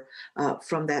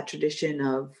from that tradition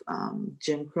of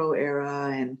Jim Crow era,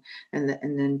 and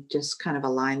then just kind of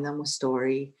align them with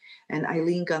story. And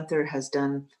Eileen Gunther has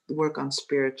done work on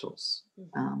spirituals.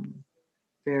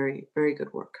 Very, very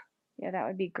good work. Yeah, that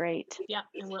would be great. Yeah,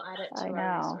 and we'll add it to I our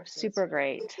know. resources. Super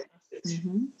great.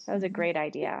 Mhm. That was a great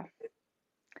idea.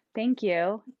 Thank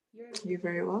you. You're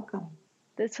very welcome.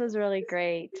 This was really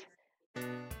great.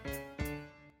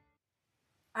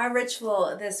 Our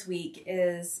ritual this week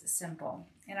is simple.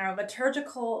 In our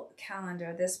liturgical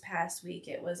calendar this past week,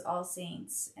 it was All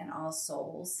Saints and All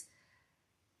Souls.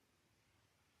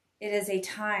 It is a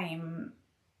time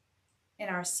in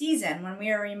our season when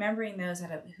we are remembering those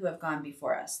who have gone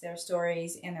before us, their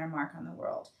stories and their mark on the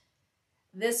world.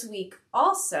 This week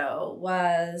also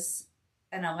was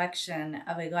an election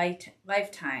of a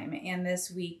lifetime, and this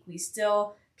week we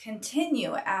still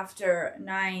continue after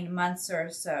 9 months or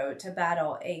so to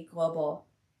battle a global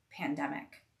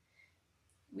pandemic.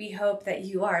 We hope that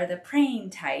you are the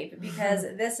praying type, because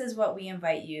this is what we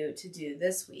invite you to do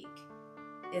this week,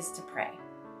 is to pray.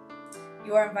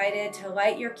 You are invited to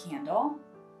light your candle.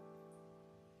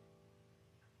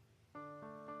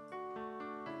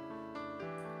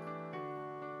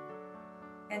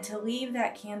 And to leave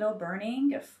that candle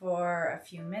burning for a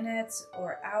few minutes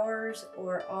or hours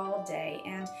or all day,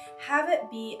 and have it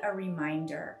be a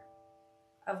reminder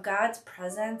of God's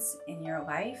presence in your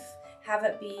life. Have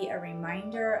it be a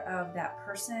reminder of that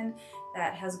person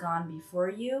that has gone before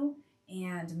you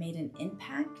and made an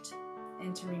impact,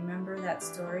 and to remember that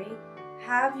story.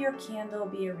 Have your candle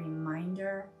be a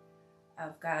reminder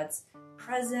of God's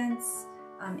presence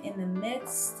in the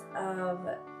midst of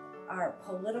our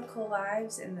political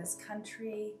lives in this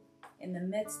country, in the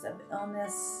midst of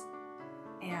illness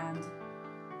and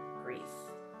grief.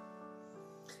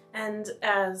 And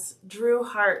as Drew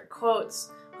Hart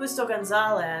quotes Justo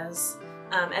Gonzalez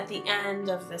at the end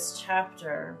of this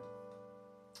chapter,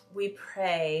 we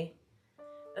pray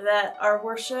that our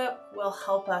worship will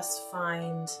help us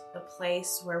find the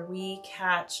place where we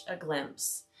catch a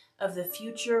glimpse of the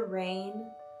future reign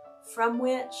from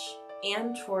which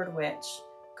and toward which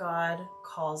God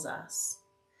calls us.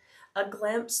 A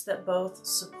glimpse that both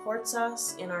supports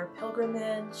us in our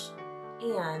pilgrimage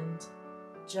and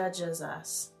judges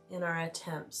us in our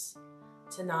attempts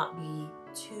to not be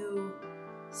too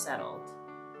settled.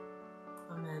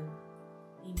 Amen.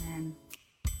 Amen.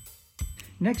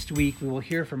 Next week, we will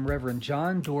hear from Reverend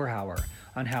John Dorhauer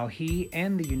on how he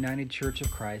and the United Church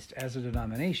of Christ as a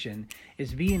denomination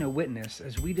is being a witness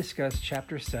as we discuss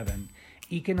Chapter 7,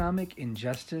 Economic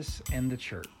Injustice and the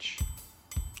Church.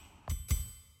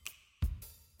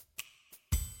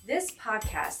 This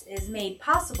podcast is made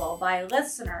possible by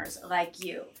listeners like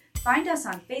you. Find us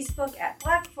on Facebook at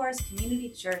Black Forest Community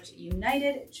Church,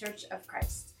 United Church of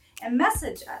Christ, and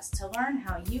message us to learn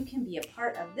how you can be a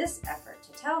part of this effort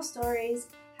to tell stories,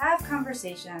 have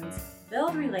conversations,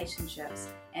 build relationships,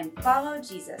 and follow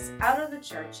Jesus out of the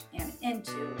church and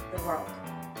into the world.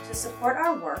 To support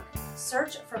our work,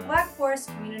 search for Black Forest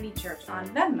Community Church on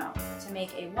Venmo to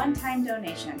make a one-time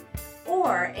donation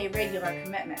or a regular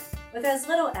commitment with as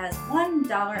little as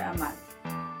 $1 a month.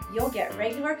 You'll get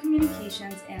regular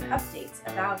communications and updates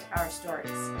about our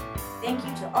stories. Thank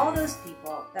you to all those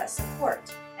people that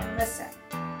support and listen.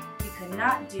 We could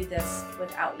not do this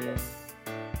without you.